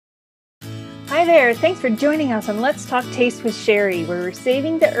Hi there. Thanks for joining us on Let's Talk Taste with Sherry, where we're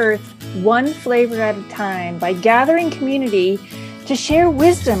saving the earth one flavor at a time by gathering community to share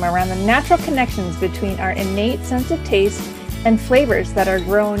wisdom around the natural connections between our innate sense of taste and flavors that are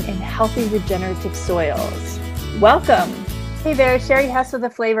grown in healthy regenerative soils. Welcome. Hey there, Sherry Hess with the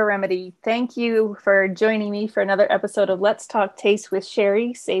Flavor Remedy. Thank you for joining me for another episode of Let's Talk Taste with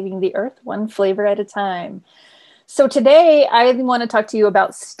Sherry, saving the earth one flavor at a time. So today I want to talk to you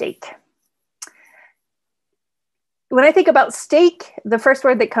about steak. When I think about steak, the first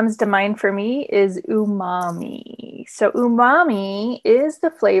word that comes to mind for me is umami. So umami is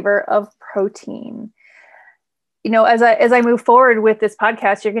the flavor of protein. You know, as I move forward with this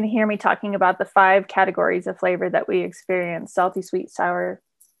podcast, you're going to hear me talking about the 5 categories of flavor that we experience: salty, sweet, sour,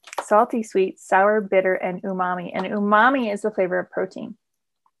 bitter, and umami. And umami is the flavor of protein.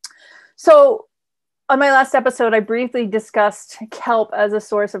 So on my last episode, I briefly discussed kelp as a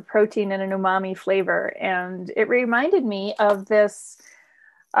source of protein and an umami flavor. And it reminded me of this,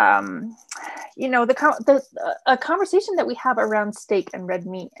 a conversation that we have around steak and red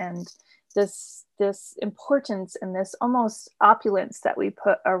meat, and this importance and this almost opulence that we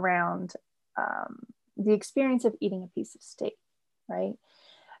put around the experience of eating a piece of steak, right?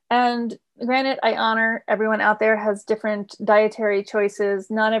 And granted, I honor everyone out there has different dietary choices.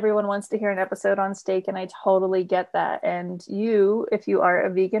 Not everyone wants to hear an episode on steak, and I totally get that. And you, if you are a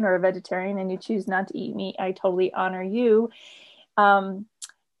vegan or a vegetarian and you choose not to eat meat, I totally honor you. And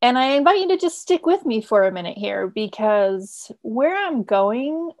I invite you to just stick with me for a minute here, because where I'm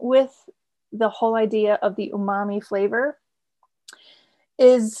going with the whole idea of the umami flavor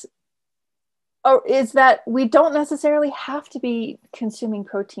is that we don't necessarily have to be consuming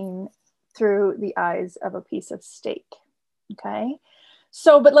protein through the eyes of a piece of steak. Okay.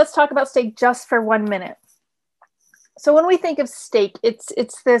 So, but let's talk about steak just for 1 minute. So when we think of steak, it's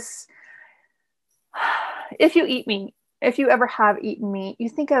this, if you eat meat, if you ever have eaten meat, you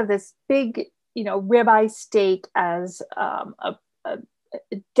think of this big, ribeye steak as a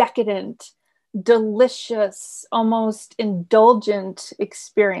decadent, delicious, almost indulgent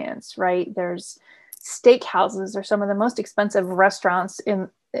experience, right? There's steakhouses are some of the most expensive restaurants in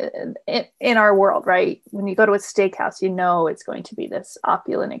our world, right? When you go to a steakhouse, it's going to be this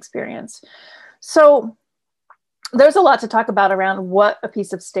opulent experience. So there's a lot to talk about around what a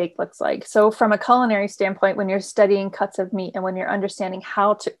piece of steak looks like. So from a culinary standpoint, when you're studying cuts of meat and when you're understanding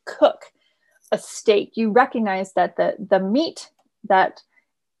how to cook a steak, you recognize that the meat that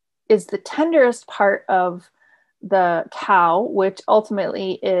is the tenderest part of the cow, which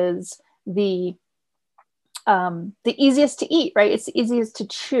ultimately is the easiest to eat, right? It's the easiest to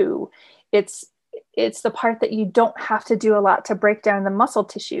chew. It's the part that you don't have to do a lot to break down the muscle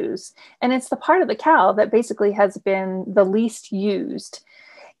tissues. And it's the part of the cow that basically has been the least used.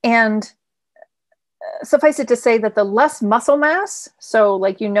 And suffice it to say that the less muscle mass, so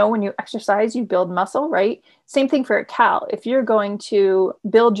when you exercise, you build muscle, right? Same thing for a cow. If you're going to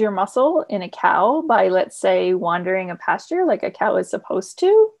build your muscle in a cow by, let's say, wandering a pasture like a cow is supposed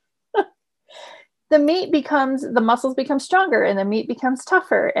to, the muscles become stronger and the meat becomes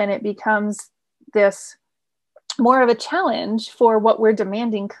tougher, and it becomes this more of a challenge for what we're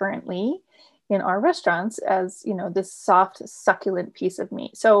demanding currently in our restaurants as, this soft, succulent piece of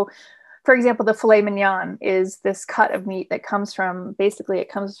meat. So for example, the filet mignon is this cut of meat that comes from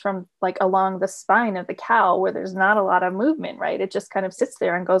along the spine of the cow, where there's not a lot of movement, right? It just kind of sits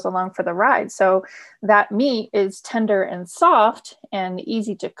there and goes along for the ride. So that meat is tender and soft and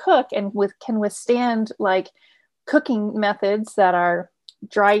easy to cook, and can withstand cooking methods that are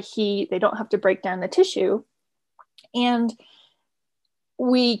dry heat. They don't have to break down the tissue. And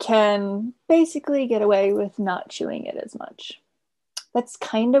we can basically get away with not chewing it as much. That's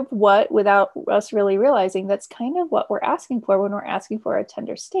kind of what, without us really realizing, that's kind of what we're asking for when we're asking for a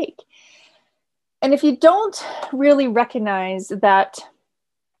tender steak. And if you don't really recognize that,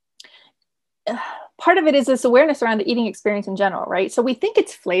 part of it is this awareness around the eating experience in general, right? So we think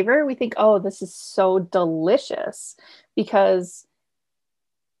it's flavor. We think, oh, this is so delicious because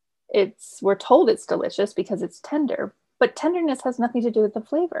we're told it's delicious because it's tender, but tenderness has nothing to do with the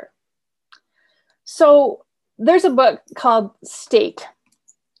flavor. So there's a book called Steak,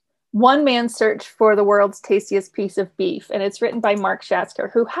 One Man's Search for the World's Tastiest Piece of Beef. And it's written by Mark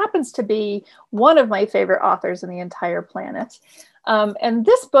Schatzker, who happens to be one of my favorite authors on the entire planet. And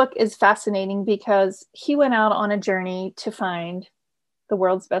this book is fascinating because he went out on a journey to find the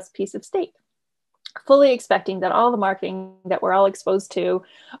world's best piece of steak, fully expecting that all the marketing that we're all exposed to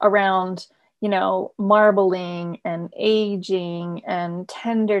around, marbling and aging and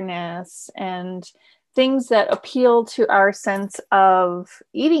tenderness and things that appeal to our sense of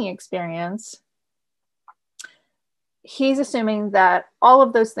eating experience, he's assuming that all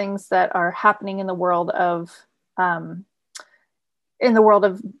of those things that are happening in the world of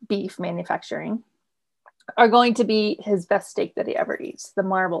beef manufacturing are going to be his best steak that he ever eats. The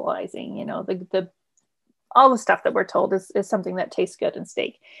marbleizing, you know, the all the stuff that we're told is something that tastes good in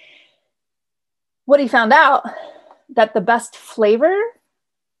steak. What he found out, that the best flavor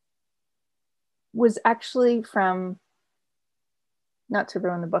was actually from, not to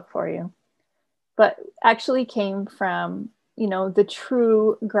ruin the book for you, but actually came from, you know, the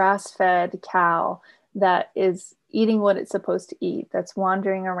true grass-fed cow that is eating what it's supposed to eat, that's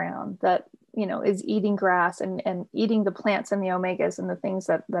wandering around, that, you know, is eating grass and eating the plants and the omegas and the things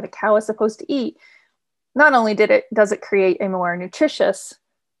that a cow is supposed to eat. Not only does it create a more nutritious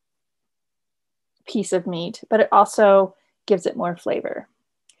piece of meat, but it also gives it more flavor.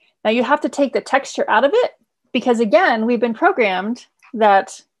 Now you have to take the texture out of it, because again, we've been programmed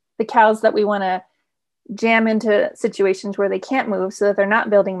that the cows that we want to jam into situations where they can't move so that they're not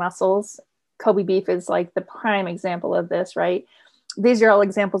building muscles. Kobe beef is like the prime example of this, right? These are all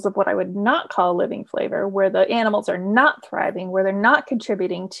examples of what I would not call living flavor, where the animals are not thriving, where they're not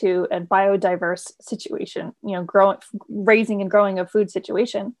contributing to a biodiverse situation, you know, raising and growing a food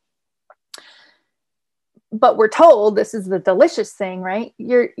situation. But we're told this is the delicious thing, right?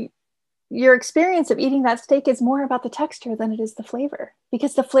 Your experience of eating that steak is more about the texture than it is the flavor,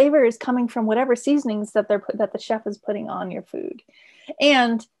 because the flavor is coming from whatever seasonings that the chef is putting on your food,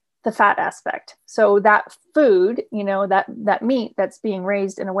 and the fat aspect. So that food, you know, that meat that's being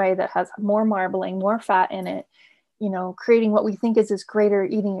raised in a way that has more marbling, more fat in it, you know, creating what we think is this greater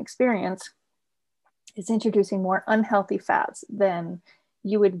eating experience, is introducing more unhealthy fats than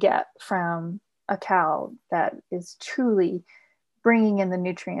you would get from a cow that is truly bringing in the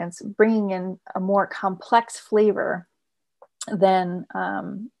nutrients, bringing in a more complex flavor than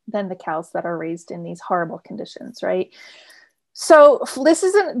the cows that are raised in these horrible conditions, right? So this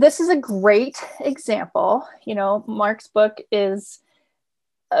is a great example. You know, Mark's book is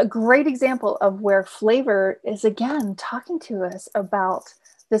a great example of where flavor is, again, talking to us about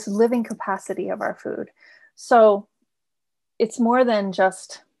this living capacity of our food. So it's more than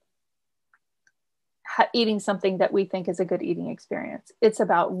just eating something that we think is a good eating experience. It's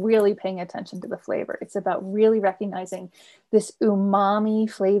about really paying attention to the flavor. It's about really recognizing this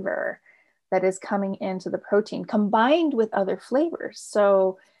umami flavor that is coming into the protein combined with other flavors.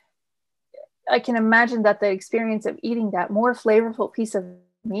 So I can imagine that the experience of eating that more flavorful piece of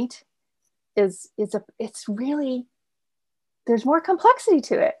meat it's really, there's more complexity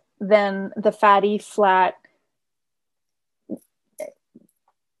to it than the fatty, flat,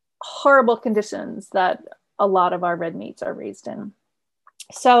 horrible conditions that a lot of our red meats are raised in.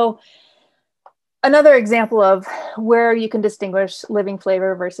 So another example of where you can distinguish living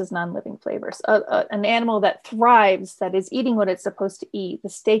flavor versus non-living flavors. An animal that thrives, that is eating what it's supposed to eat, the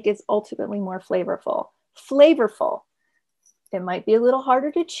steak is ultimately more flavorful. Flavorful. It might be a little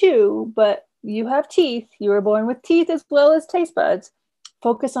harder to chew, but you have teeth. You were born with teeth as well as taste buds.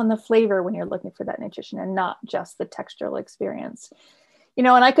 Focus on the flavor when you're looking for that nutrition and not just the textural experience. You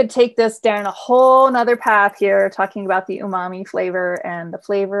know, and I could take this down a whole nother path here, talking about the umami flavor and the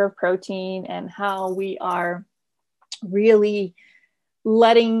flavor of protein and how we are really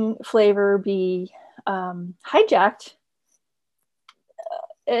letting flavor be hijacked.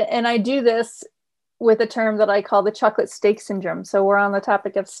 And I do this with a term that I call the chocolate steak syndrome. So we're on the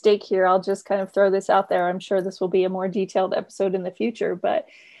topic of steak here. I'll just kind of throw this out there. I'm sure this will be a more detailed episode in the future. But,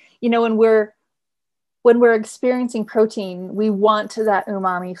 you know, when we're experiencing protein, we want that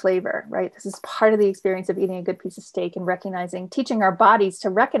umami flavor, right? This is part of the experience of eating a good piece of steak and teaching our bodies to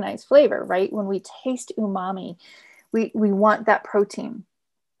recognize flavor, right? When we taste umami, we want that protein.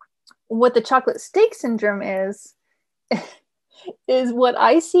 What the chocolate steak syndrome is what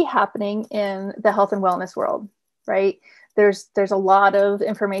I see happening in the health and wellness world, right? There's a lot of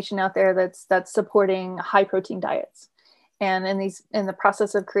information out there that's supporting high protein diets. And in the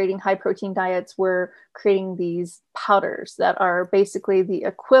process of creating high protein diets, we're creating these powders that are basically the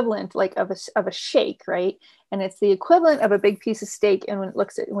equivalent of a shake, right? And it's the equivalent of a big piece of steak. And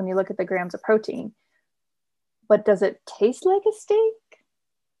when you look at the grams of protein, but does it taste like a steak?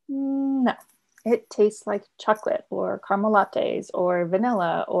 No, it tastes like chocolate or caramel lattes or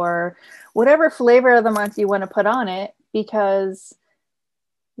vanilla or whatever flavor of the month you want to put on it, because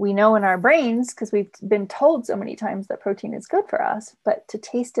we know in our brains, because we've been told so many times that protein is good for us, but to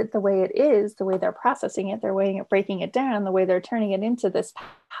taste it the way it is, the way they're processing it, breaking it down, the way they're turning it into this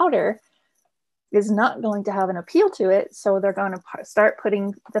powder, is not going to have an appeal to it. So they're going to start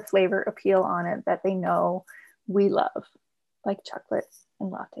putting the flavor appeal on it that they know we love, like chocolate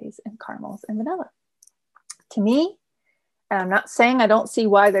and lattes and caramels and vanilla. To me, and I'm not saying I don't see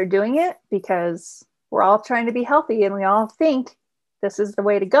why they're doing it, because we're all trying to be healthy and we all think this is the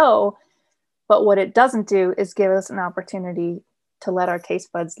way to go. But what it doesn't do is give us an opportunity to let our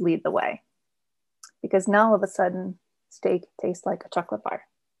taste buds lead the way. Because now all of a sudden, steak tastes like a chocolate bar.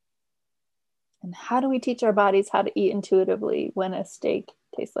 And how do we teach our bodies how to eat intuitively when a steak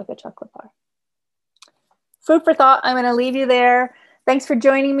tastes like a chocolate bar? Food for thought. I'm going to leave you there. Thanks for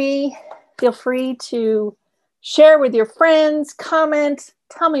joining me. Feel free to share with your friends, comment,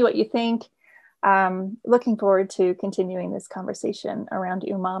 tell me what you think. Looking forward to continuing this conversation around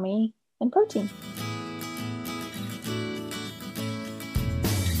umami and protein.